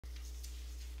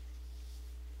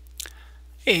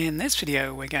In this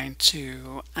video, we're going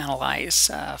to analyze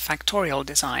factorial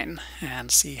design and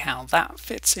see how that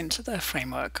fits into the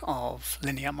framework of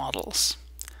linear models.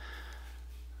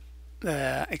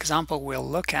 The example we'll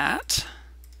look at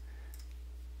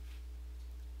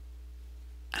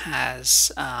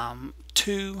has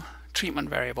two treatment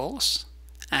variables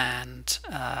and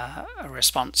a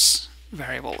response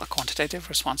variable, a quantitative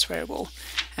response variable,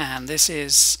 and this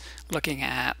is looking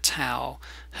at how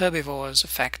herbivores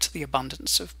affect the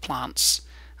abundance of plants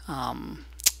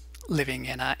living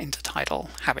in an intertidal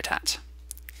habitat.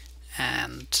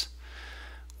 And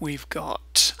we've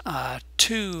got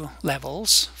two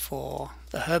levels for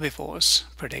the herbivores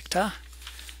predictor.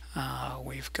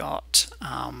 We've got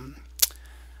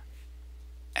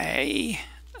a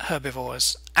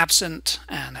herbivores absent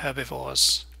and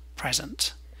herbivores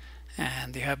present.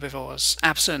 And the herbivores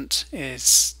absent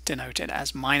is denoted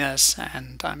as minus,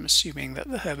 and I'm assuming that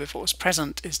the herbivores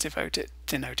present is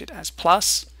denoted as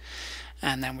plus.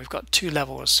 And then we've got two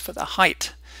levels for the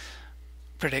height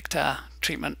predictor,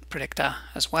 treatment predictor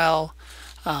as well.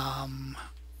 The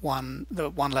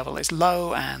one level is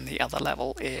low and the other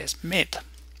level is mid.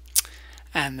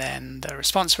 And then the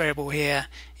response variable here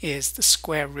is the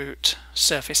square root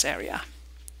surface area.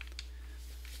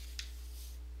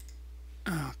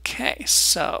 Okay,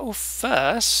 so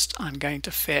first I'm going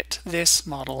to fit this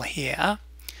model here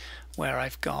where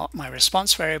I've got my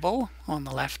response variable on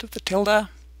the left of the tilde,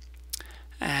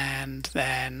 and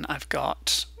then I've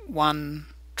got one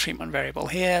treatment variable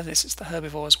here, this is the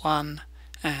herbivores one,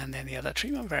 and then the other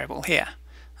treatment variable here,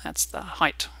 that's the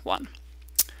height one.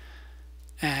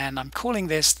 And I'm calling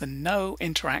this the no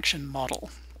interaction model.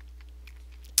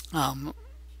 A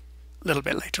little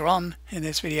bit later on in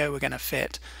this video we're going to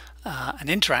fit an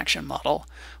interaction model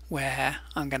where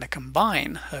I'm going to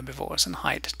combine herbivores and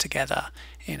height together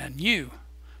in a new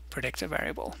predictor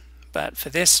variable. But for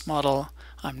this model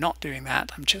I'm not doing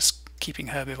that, I'm just keeping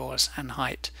herbivores and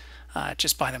height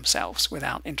just by themselves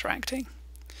without interacting.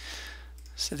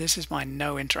 So this is my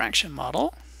no interaction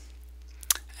model,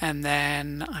 and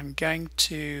then I'm going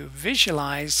to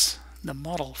visualize the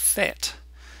model fit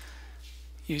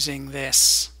using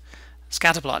this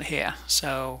scatter plot here.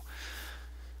 So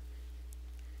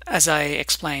as I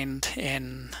explained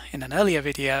in an earlier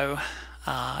video,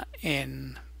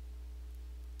 in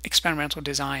experimental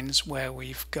designs where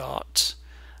we've got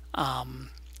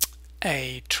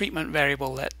a treatment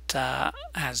variable that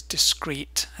has a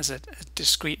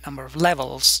discrete number of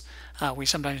levels, we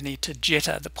sometimes need to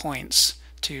jitter the points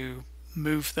to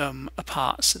move them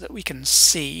apart so that we can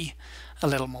see a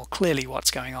little more clearly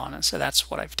what's going on. And so that's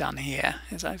what I've done here,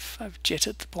 is I've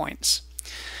jittered the points.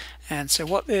 And so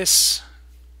what this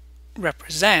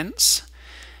represents,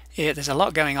 there's a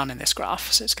lot going on in this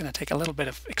graph, so it's going to take a little bit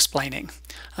of explaining.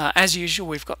 As usual,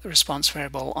 we've got the response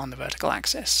variable on the vertical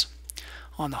axis.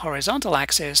 On the horizontal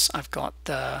axis, I've got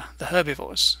the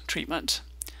herbivores treatment,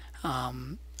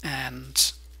 and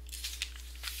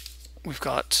we've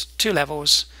got two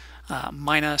levels,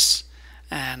 minus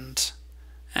and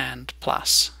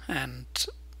plus, and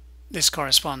this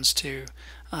corresponds to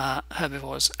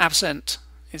herbivores absent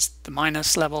is the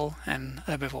minus level and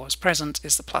herbivores present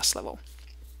is the plus level.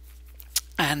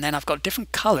 And then I've got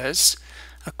different colors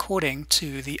according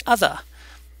to the other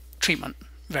treatment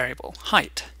variable,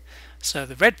 height. So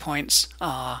the red points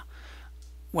are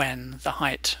when the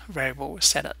height variable was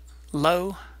set at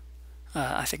low.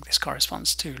 I think this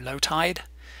corresponds to low tide.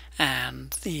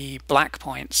 And the black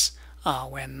points are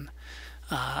when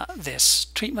this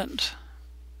treatment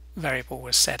variable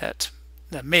was set at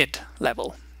the mid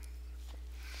level.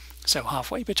 So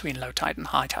halfway between low tide and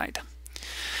high tide.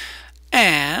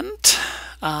 And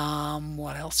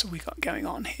what else have we got going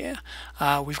on here?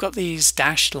 We've got these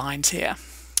dashed lines here.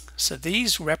 So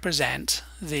these represent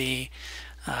the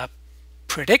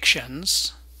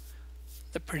predictions,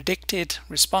 the predicted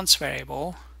response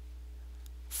variable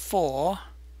for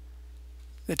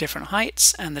the different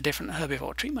heights and the different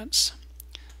herbivore treatments.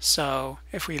 So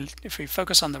if we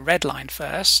focus on the red line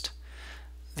first,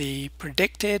 the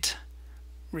predicted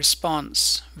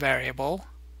response variable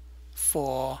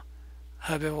for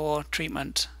herbivore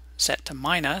treatment set to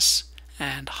minus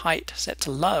and height set to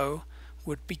low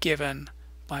would be given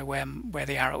by where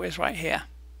the arrow is right here.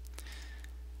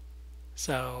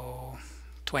 So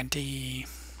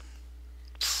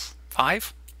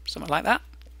 25, something like that.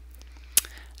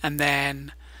 And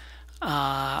then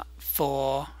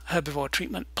for herbivore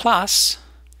treatment plus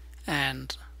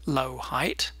and low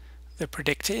height, the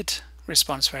predicted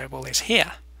response variable is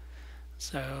here.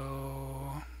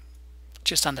 So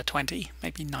just under 20,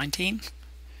 maybe 19,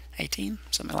 18,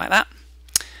 something like that.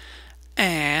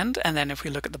 And and then if we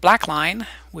look at the black line,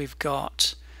 we've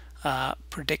got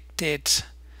predicted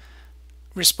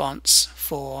response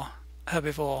for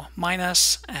herbivore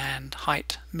minus, and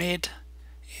height mid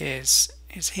is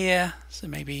here, so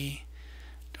maybe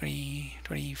 20,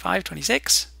 25,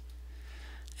 26.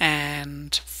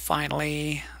 And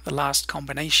finally, the last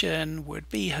combination would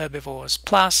be herbivores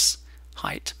plus,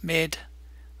 height mid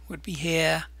would be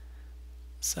here,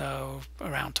 so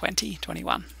around 20,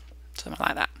 21, something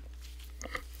like that.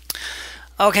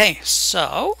 Okay,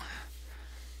 so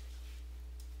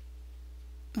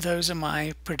those are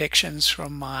my predictions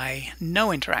from my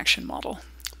no interaction model.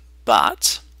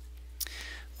 But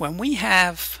when we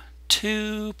have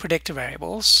two predictor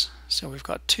variables, so we've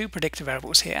got two predictor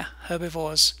variables here,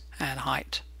 herbivores and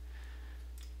height,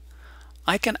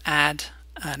 I can add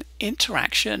an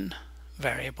interaction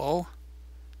variable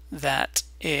that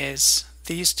is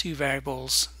these two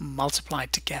variables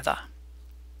multiplied together.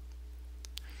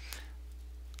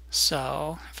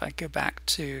 So if I go back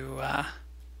to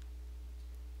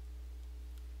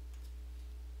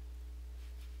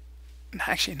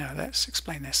actually no, let's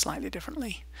explain this slightly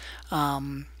differently.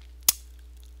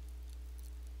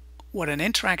 What an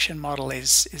interaction model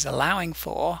is allowing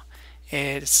for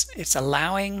is it's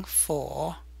allowing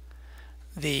for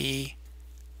the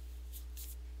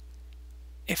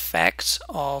effect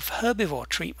of herbivore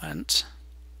treatment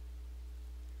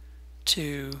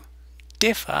to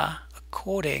differ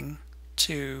according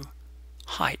to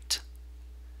height.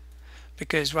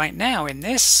 Because right now in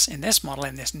this model,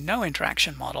 in this no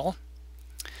interaction model,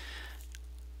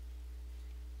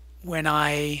 when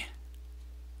I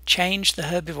change the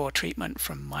herbivore treatment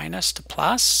from minus to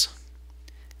plus,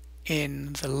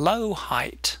 in the low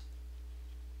height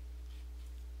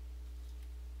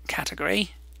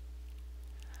category,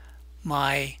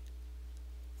 my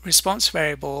response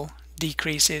variable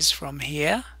decreases from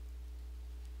here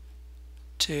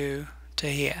to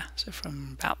here, so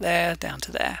from about there down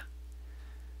to there.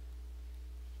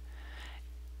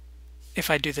 If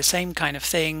I do the same kind of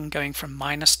thing going from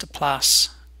minus to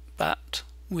plus, but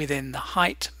within the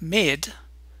height mid,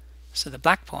 so the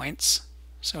black points,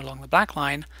 so along the black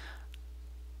line,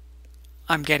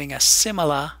 I'm getting a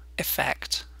similar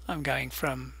effect. I'm going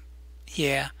from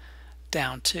here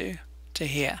down to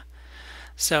here.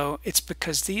 So it's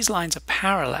because these lines are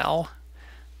parallel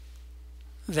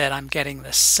that I'm getting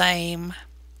the same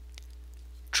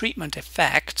treatment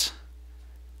effect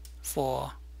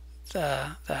for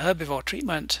the herbivore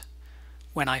treatment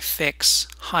when I fix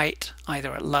height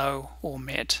either at low or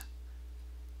mid.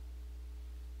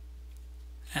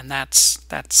 And that's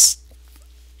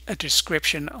a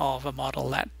description of a model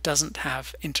that doesn't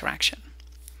have interaction.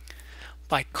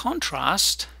 By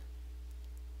contrast,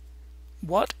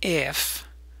 what if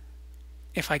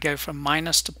I go from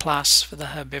minus to plus for the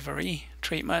herbivory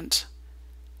treatment,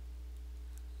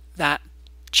 that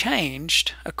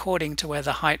changed according to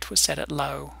whether height was set at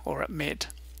low or at mid?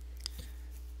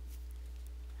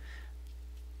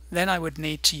 Then I would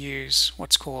need to use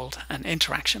what's called an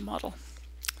interaction model.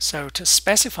 So to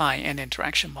specify an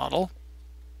interaction model,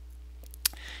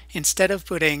 instead of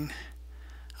putting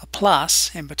a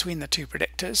plus in between the two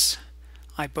predictors,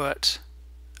 I put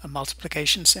a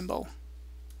multiplication symbol,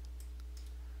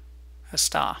 a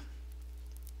star.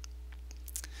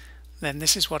 Then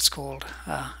this is what's called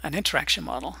an interaction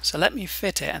model. So let me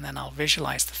fit it, and then I'll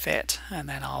visualize the fit, and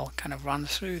then I'll kind of run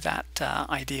through that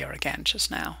idea again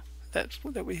just now that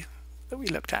we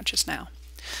looked at just now.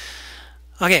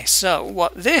 Okay, so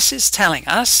what this is telling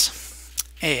us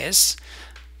is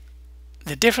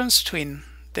the difference between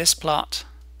this plot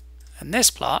and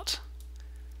this plot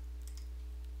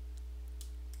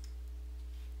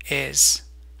is,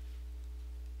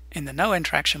 in the no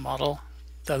interaction model,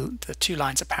 the two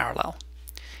lines are parallel.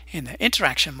 In the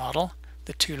interaction model,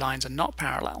 the two lines are not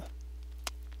parallel.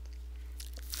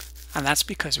 And that's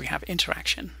because we have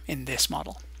interaction in this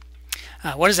model.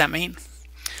 What does that mean?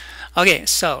 Okay,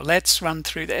 so let's run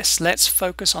through this. Let's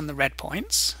focus on the red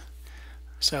points.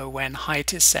 So when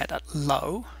height is set at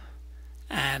low,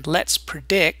 and let's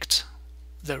predict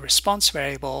the response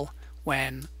variable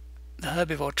when the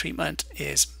herbivore treatment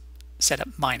is set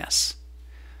at minus.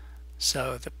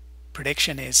 So the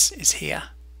prediction is here.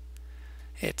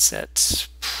 It's at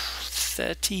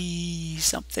 30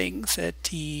 something,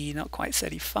 30, not quite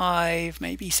 35,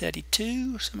 maybe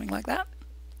 32, something like that.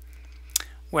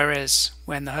 Whereas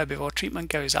when the herbivore treatment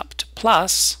goes up to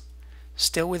plus,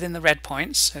 still within the red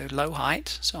points, so low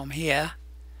height, so I'm here,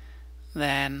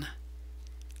 then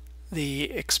the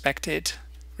expected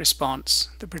response,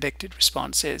 the predicted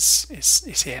response is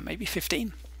here, maybe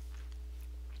 15.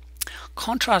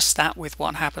 Contrast that with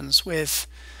what happens with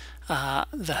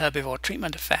the herbivore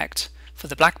treatment effect for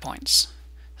the black points.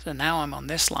 So now I'm on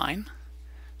this line.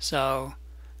 So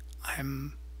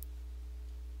when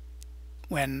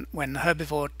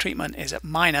herbivore treatment is at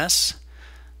minus,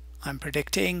 I'm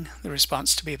predicting the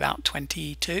response to be about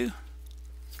 22,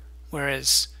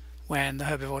 whereas when the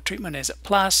herbivore treatment is at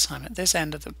plus, I'm at this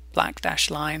end of the black dashed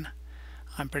line.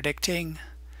 I'm predicting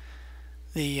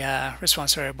the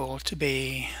response variable to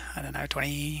be, I don't know,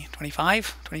 20,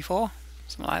 25, 24,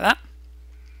 something like that.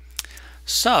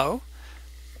 So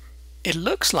it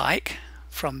looks like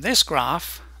from this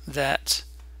graph that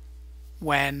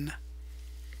when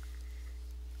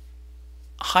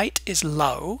height is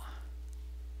low,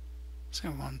 so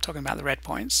I'm talking about the red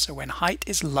points, so when height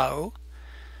is low,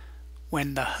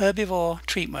 when the herbivore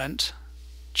treatment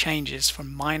changes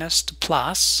from minus to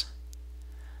plus,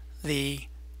 the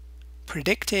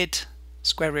predicted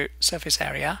square root surface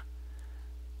area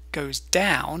goes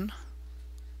down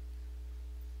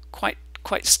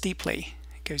quite steeply.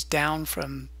 It goes down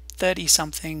from 30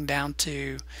 something down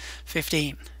to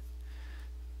 15,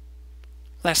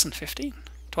 less than 15,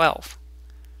 12.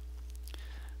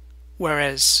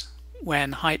 Whereas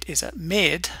when height is at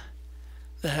mid,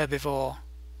 the herbivore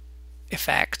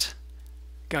effect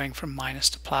going from minus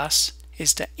to plus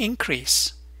is to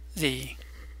increase the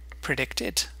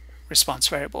predicted response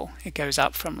variable. It goes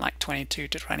up from like 22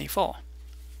 to 24.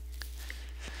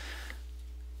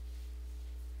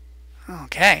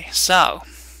 Okay, so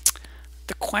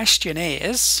the question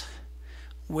is,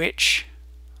 which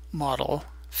model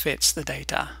fits the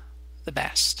data the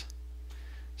best?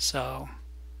 So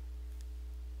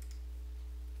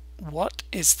what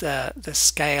is the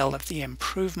scale of the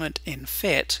improvement in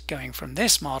fit going from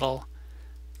this model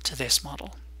to this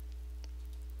model?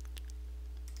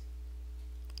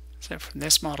 So from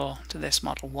this model to this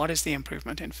model, what is the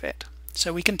improvement in fit?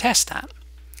 So we can test that.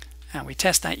 And we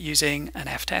test that using an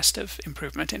f-test of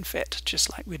improvement in fit, just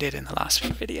like we did in the last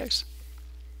few videos.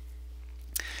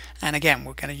 And again,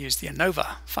 we're going to use the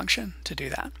ANOVA function to do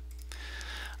that.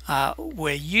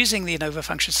 We're using the ANOVA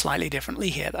function slightly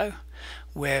differently here, though.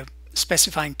 We're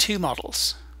specifying two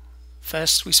models.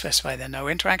 First, we specify the no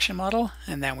interaction model,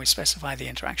 and then we specify the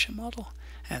interaction model.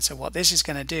 And so what this is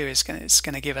going to do is it's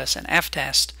going to give us an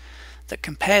f-test that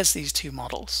compares these two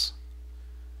models.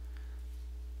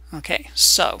 Okay,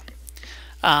 so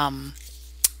we're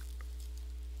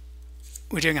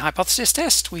doing a hypothesis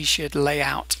test. We should lay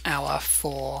out our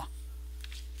 4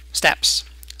 steps.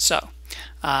 So,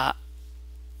 null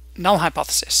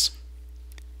hypothesis.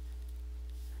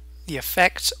 The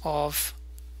effect of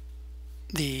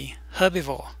the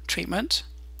herbivore treatment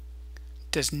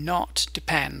does not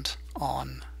depend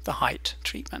on the height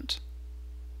treatment.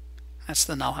 That's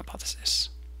the null hypothesis.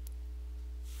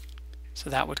 So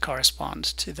that would correspond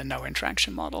to the no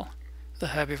interaction model. The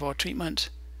herbivore treatment,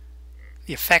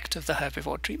 the effect of the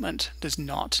herbivore treatment does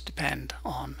not depend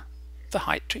on the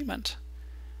height treatment.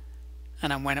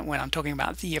 And when I'm talking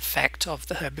about the effect of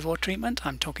the herbivore treatment,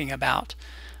 I'm talking about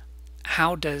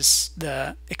how does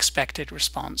the expected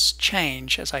response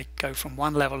change as I go from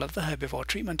one level of the herbivore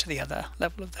treatment to the other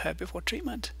level of the herbivore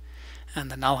treatment.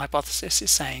 And the null hypothesis is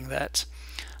saying that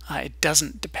it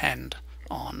doesn't depend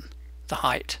on the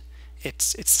height.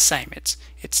 It's the same.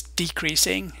 It's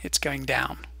decreasing. It's going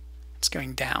down. It's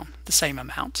going down the same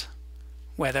amount,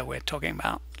 whether we're talking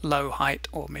about low height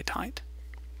or mid height.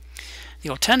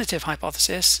 The alternative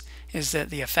hypothesis is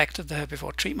that the effect of the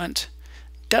herbivore treatment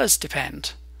does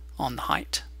depend on the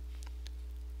height,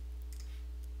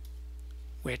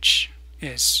 which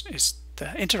is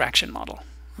the interaction model.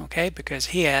 Okay, because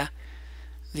here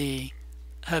the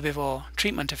herbivore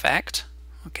treatment effect.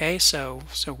 Okay, so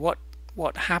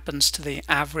what happens to the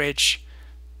average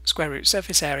square root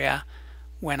surface area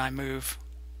when I move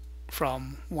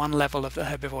from one level of the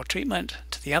herbivore treatment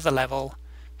to the other level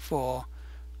for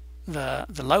the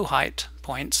low height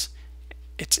points?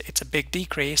 It's a big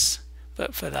decrease,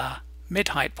 but for the mid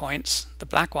height points, the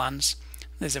black ones,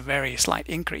 there's a very slight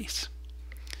increase.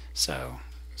 So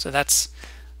that's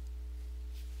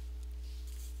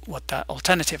what the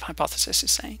alternative hypothesis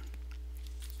is saying.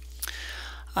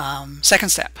 Second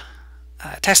step,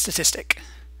 test statistic.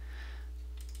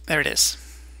 There it is.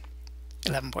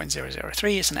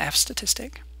 11.003 is an F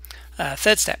statistic.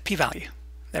 Third step, p-value.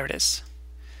 There it is.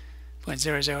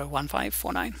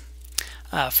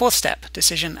 0.001549. Fourth step,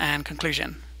 decision and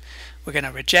conclusion. We're going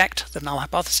to reject the null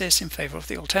hypothesis in favor of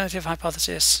the alternative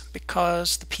hypothesis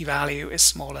because the p-value is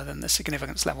smaller than the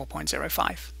significance level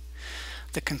 0.05.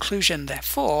 The conclusion,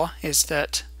 therefore, is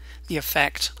that the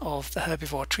effect of the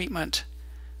herbivore treatment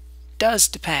does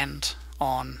depend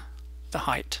on the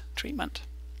height treatment.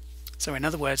 So in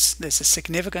other words, there's a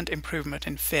significant improvement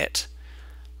in fit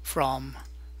from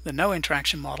the no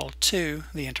interaction model to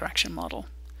the interaction model.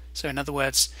 So in other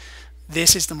words,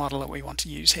 this is the model that we want to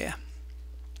use here.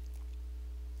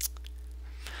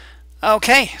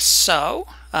 Okay, so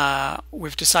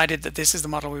we've decided that this is the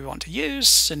model we want to use,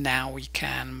 so now we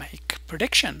can make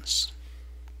predictions.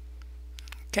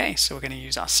 Okay, so we're going to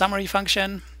use our summary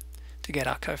function to get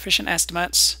our coefficient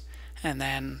estimates, and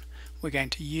then we're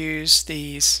going to use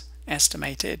these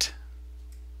estimated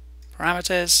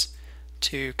parameters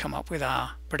to come up with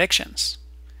our predictions.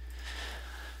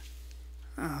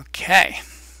 Okay,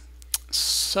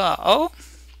 so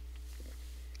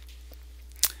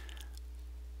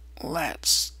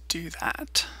let's do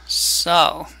that.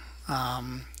 So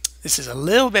this is a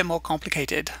little bit more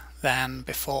complicated than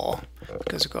before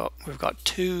because we've got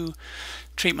two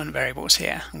treatment variables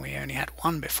here, and we only had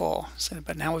one before. So,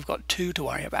 but now we've got two to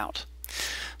worry about.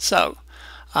 So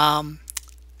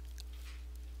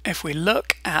if we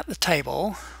look at the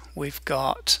table, we've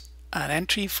got an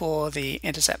entry for the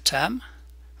intercept term.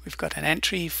 We've got an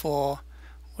entry for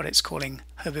what it's calling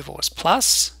herbivores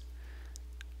plus.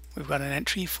 We've got an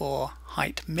entry for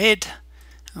height mid,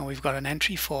 and we've got an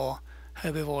entry for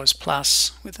herbivores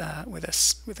plus with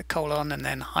a colon and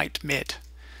then height mid.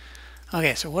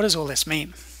 Okay, so what does all this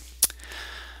mean?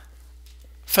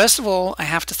 First of all, I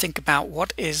have to think about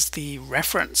what is the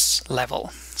reference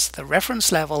level. So the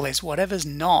reference level is whatever's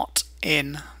not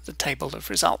in the table of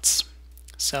results.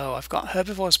 So I've got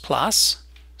herbivores plus,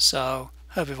 so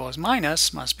herbivores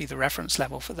minus must be the reference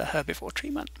level for the herbivore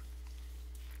treatment.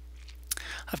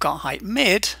 I've got height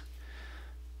mid,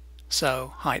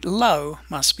 so height low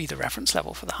must be the reference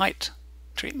level for the height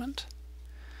treatment.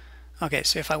 Okay,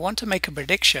 so if I want to make a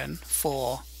prediction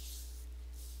for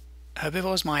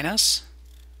herbivores minus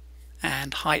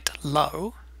and height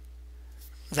low,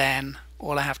 then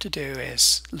all I have to do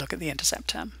is look at the intercept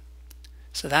term.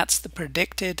 So that's the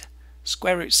predicted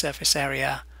square root surface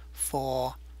area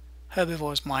for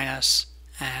herbivores minus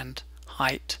and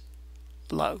height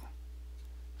low.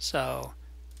 So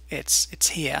it's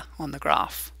here on the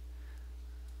graph.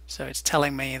 So it's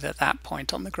telling me that that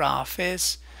point on the graph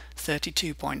is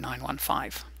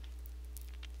 32.915,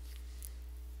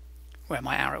 where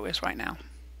my arrow is right now.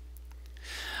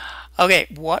 Okay,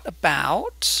 what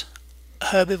about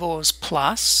herbivores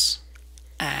plus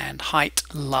and height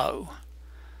low?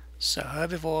 So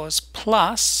herbivores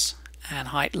plus and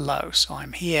height low. So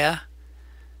I'm here.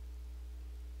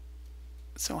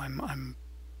 So I'm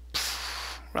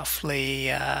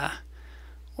roughly,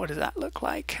 what does that look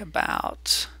like?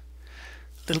 About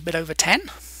a little bit over 10,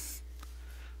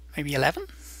 maybe 11.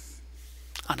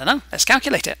 I don't know. Let's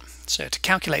calculate it. So to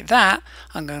calculate that,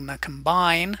 I'm going to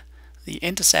combine the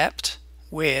intercept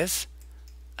with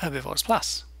herbivores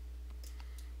plus.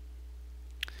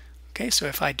 Okay, so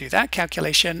if I do that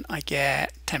calculation, I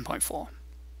get 10.4.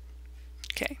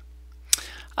 Okay.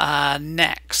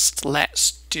 Next,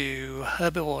 let's do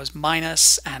herbivores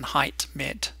minus and height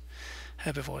mid.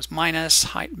 Herbivores minus,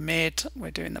 height mid, we're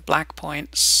doing the black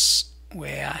points,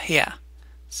 we're here.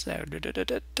 So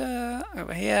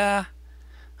over here,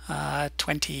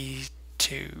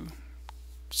 22,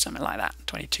 something like that,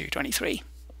 22, 23.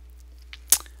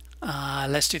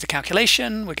 Let's do the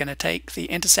calculation. We're going to take the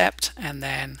intercept and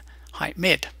then height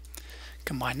mid.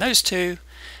 Combine those two,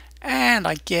 and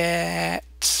I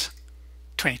get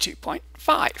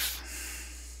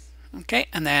 22.5. Okay,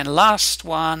 and then last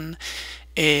one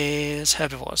is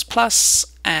herbivores plus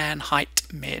and height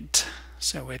mid.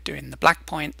 So we're doing the black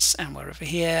points and we're over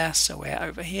here, so we're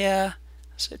over here.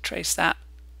 So trace that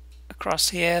across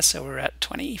here, so we're at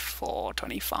 24,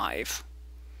 25,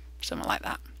 something like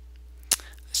that.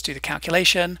 Let's do the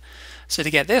calculation. So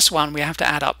to get this one, we have to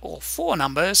add up all four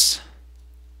numbers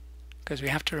because we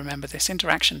have to remember this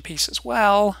interaction piece as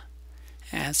well.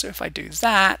 And so if I do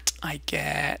that, I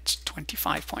get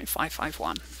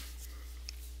 25.551.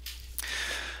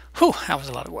 Whew, that was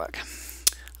a lot of work.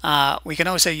 We can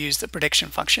also use the prediction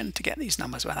function to get these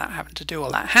numbers without having to do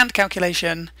all that hand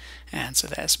calculation. And so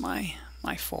there's my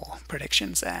four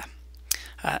predictions there.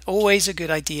 Always a good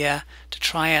idea to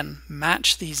try and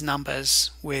match these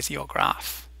numbers with your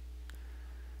graph.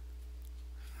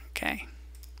 Okay.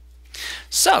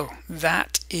 So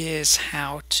that is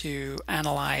how to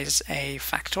analyze a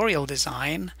factorial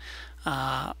design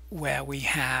where we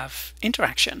have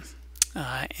interaction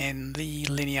in the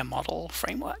linear model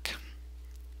framework.